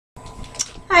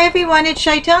Hi everyone, it's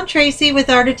Chi-townTraci with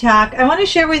RAK. I want to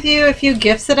share with you a few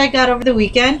gifts that I got over the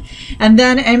weekend, and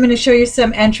then I'm going to show you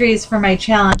some entries for my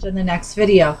challenge in the next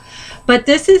video. But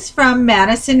this is from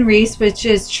Madison Reese, which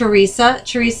is Theresa.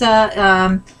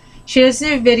 Theresa, she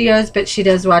doesn't do videos, but she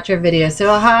does watch our videos.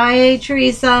 So hi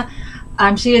Theresa.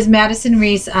 She is Madison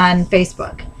Reese on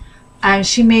Facebook.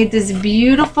 She made this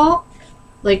beautiful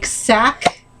like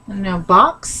sack, I don't know,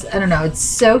 box. I don't know. It's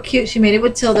so cute. She made it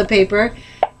with Tilda paper.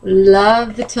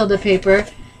 Love the Tilda paper.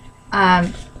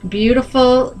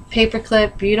 Beautiful paper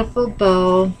clip, beautiful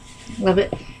bow. Love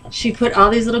it. She put all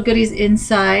these little goodies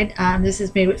inside. This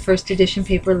is made with first edition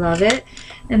paper. Love it.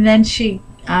 And then she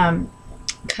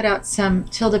cut out some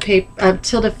Tilda paper,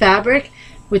 Tilda fabric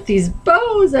with these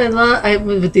bows.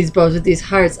 With these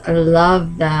hearts. I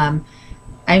love them.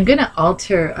 I'm gonna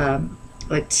alter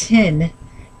a tin,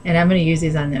 and I'm gonna use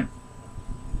these on them.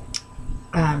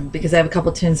 Because I have a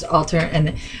couple tins to alter,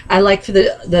 and I like for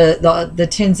the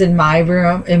tins in my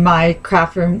room, in my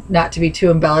craft room, not to be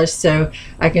too embellished, so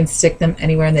I can stick them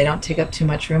anywhere and they don't take up too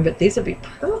much room. But these will be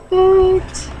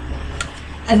perfect.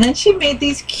 And then she made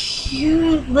these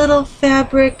cute little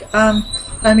fabric,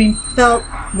 felt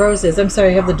roses. I'm sorry,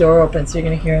 I have the door open, so you're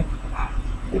gonna hear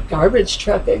the garbage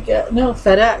truck. No,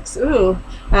 FedEx. Ooh,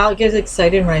 I'll get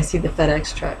excited when I see the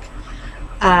FedEx truck.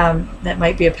 That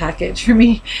might be a package for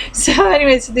me. So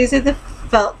anyways, these are the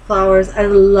felt flowers. I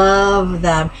love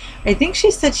them. I think she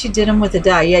said she did them with a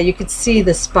die. Yeah, you could see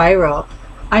the spiral.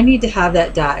 I need to have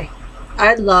that die.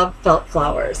 I love felt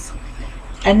flowers.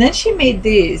 And then she made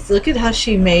these. Look at how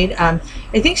she made, I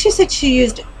think she said she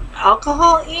used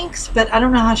alcohol inks, but I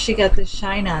don't know how she got the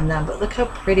shine on them, but look how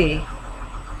pretty.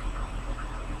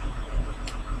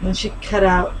 And she cut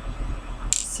out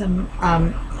some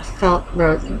felt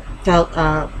rose,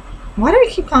 why do I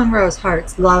keep calling rose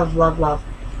hearts? Love, love, love.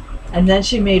 And then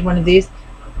she made one of these.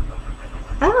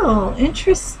 Oh,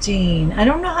 interesting. I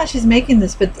don't know how she's making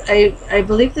this, but I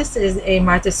believe this is a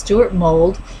Martha Stewart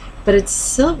mold, but it's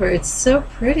silver. It's so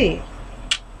pretty.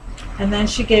 And then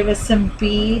she gave us some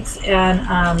beads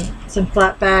and some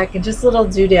flat back and just little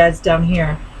doodads down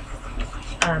here.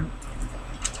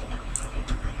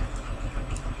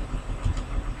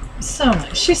 So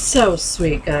nice. She's so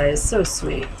sweet, guys. So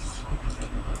sweet.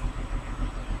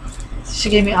 She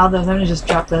gave me all those. I'm gonna just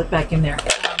drop that back in there.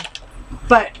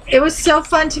 But it was so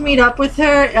fun to meet up with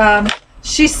her.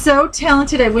 She's so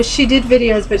talented. I wish she did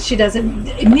videos, but she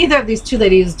doesn't. Neither of these two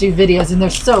ladies do videos, and they're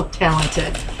so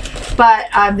talented. But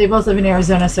they both live in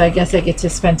Arizona, so I guess I get to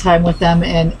spend time with them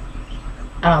and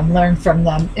learn from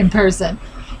them in person.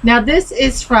 Now this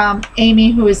is from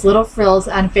Amy, who is Little Frills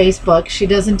on Facebook. She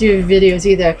doesn't do videos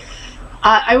either.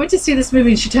 I went to see this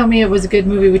movie and she told me it was a good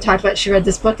movie. We talked about it. She read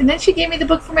this book and then she gave me the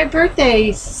book for my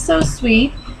birthday. So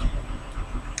sweet.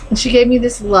 And she gave me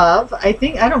this love. I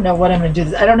don't know what I'm going to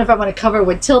do. I don't know if I want to cover it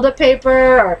with Tilda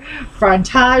paper or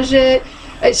frontage it.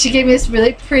 She gave me this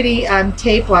really pretty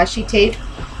tape, washi tape,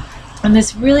 and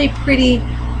this really pretty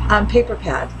paper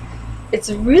pad.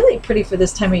 It's really pretty for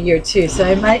this time of year too. So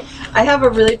I have a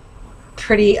really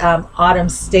pretty autumn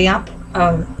stamp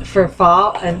for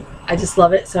fall, and I just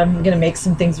love it. So I'm going to make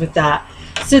some things with that.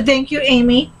 So thank you,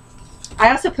 Amy. I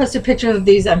also posted a picture of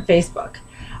these on Facebook.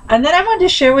 And then I wanted to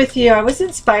share with you, I was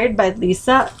inspired by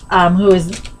Lisa, who is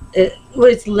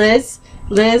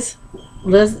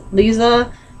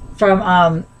Lisa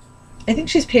from, I think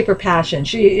she's Paper Passion.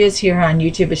 She is here on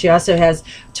YouTube, but she also has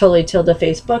Totally Tilda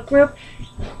Facebook group.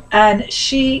 And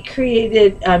she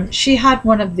created, she had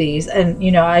one of these, and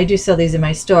you know, I do sell these in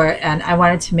my store, and I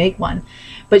wanted to make one.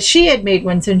 But she had made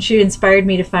one, so she inspired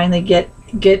me to finally get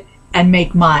and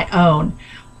make my own.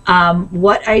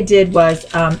 What I did was,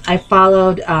 I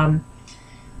followed,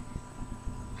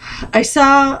 I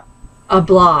saw a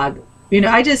blog. You know,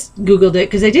 I just Googled it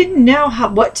because I didn't know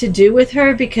what to do with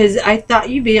her, because I thought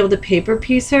you'd be able to paper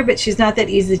piece her, but she's not that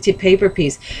easy to paper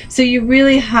piece. So you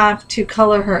really have to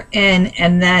color her in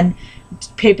and then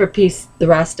paper piece the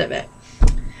rest of it.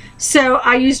 So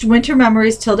I used Winter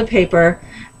Memories Tilda paper,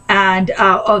 and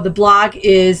the blog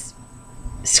is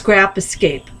Scrap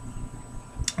Escape.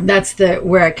 That's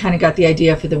where I kind of got the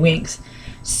idea for the wings.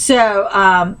 So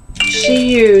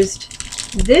she used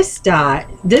this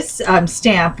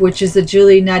stamp, which is a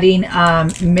Julie Nutting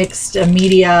mixed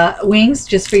media wings,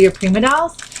 just for your Prima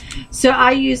dolls. So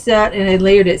I used that and I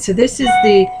layered it. So this is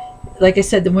the, like I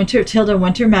said, the Tilda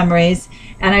Winter Memories,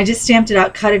 and I just stamped it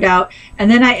out, cut it out,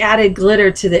 and then I added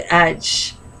glitter to the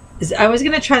edge. I was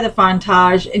going to try the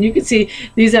frontage, and you can see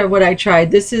these are what I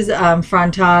tried. This is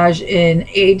frontage in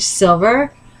aged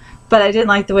silver, but I didn't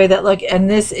like the way that looked, and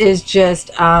this is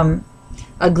just a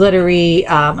glittery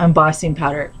embossing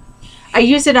powder. I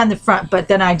used it on the front, but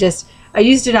then I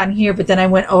used it on here, but then I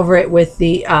went over it with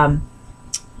the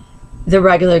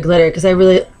regular glitter because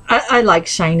I like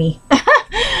shiny.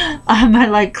 I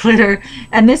like glitter.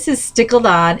 And this is stickled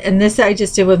on, and this I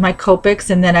just did with my Copics,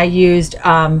 and then I used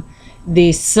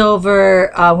the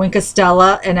silver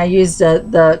Winkostella, and I used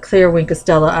the clear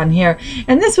Winkostella on here.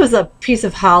 And this was a piece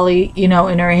of holly, you know,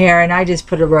 in her hair, and I just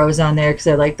put a rose on there because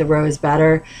I like the rose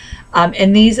better.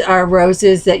 And these are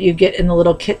roses that you get in the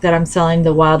little kit that I'm selling,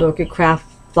 the Wild Orchid Craft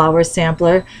Flower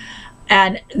Sampler.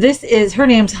 And this is, her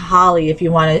name's Holly. If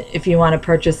you want to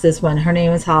purchase this one, her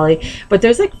name is Holly. But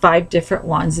there's like 5 different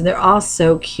ones, and they're all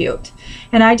so cute.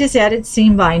 And I just added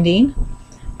seam binding.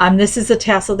 This is the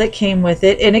tassel that came with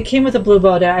it, and it came with a blue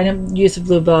bow. I didn't use the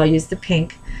blue bow. I used the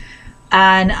pink.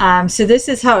 And so this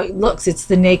is how it looks. It's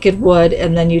the naked wood,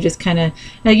 and then you just kind of,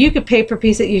 now you could paper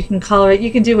piece it, you can color it,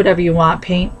 you can do whatever you want,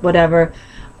 paint, whatever.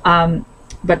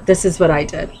 But this is what I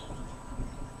did.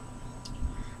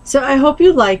 So I hope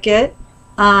you like it.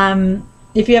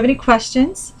 If you have any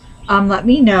questions, let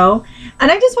me know.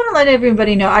 And I just want to let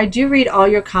everybody know, I do read all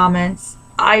your comments.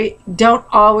 I don't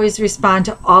always respond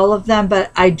to all of them,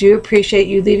 but I do appreciate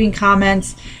you leaving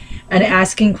comments and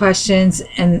asking questions.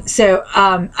 And so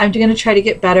I'm going to try to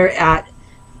get better at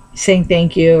saying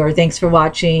thank you or thanks for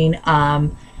watching.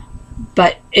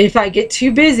 But if I get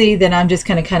too busy, then I'm just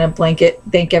going to kind of blanket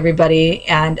thank everybody.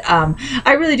 And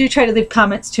I really do try to leave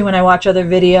comments too when I watch other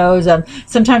videos.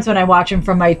 Sometimes when I watch them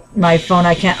from my phone,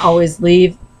 I can't always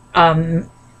leave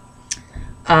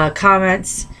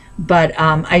comments. But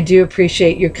I do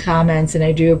appreciate your comments, and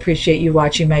I do appreciate you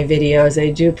watching my videos. I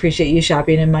do appreciate you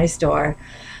shopping in my store.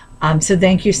 So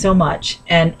thank you so much.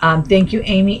 And thank you,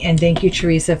 Amy, and thank you,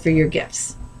 Theresa, for your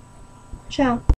gifts. Ciao.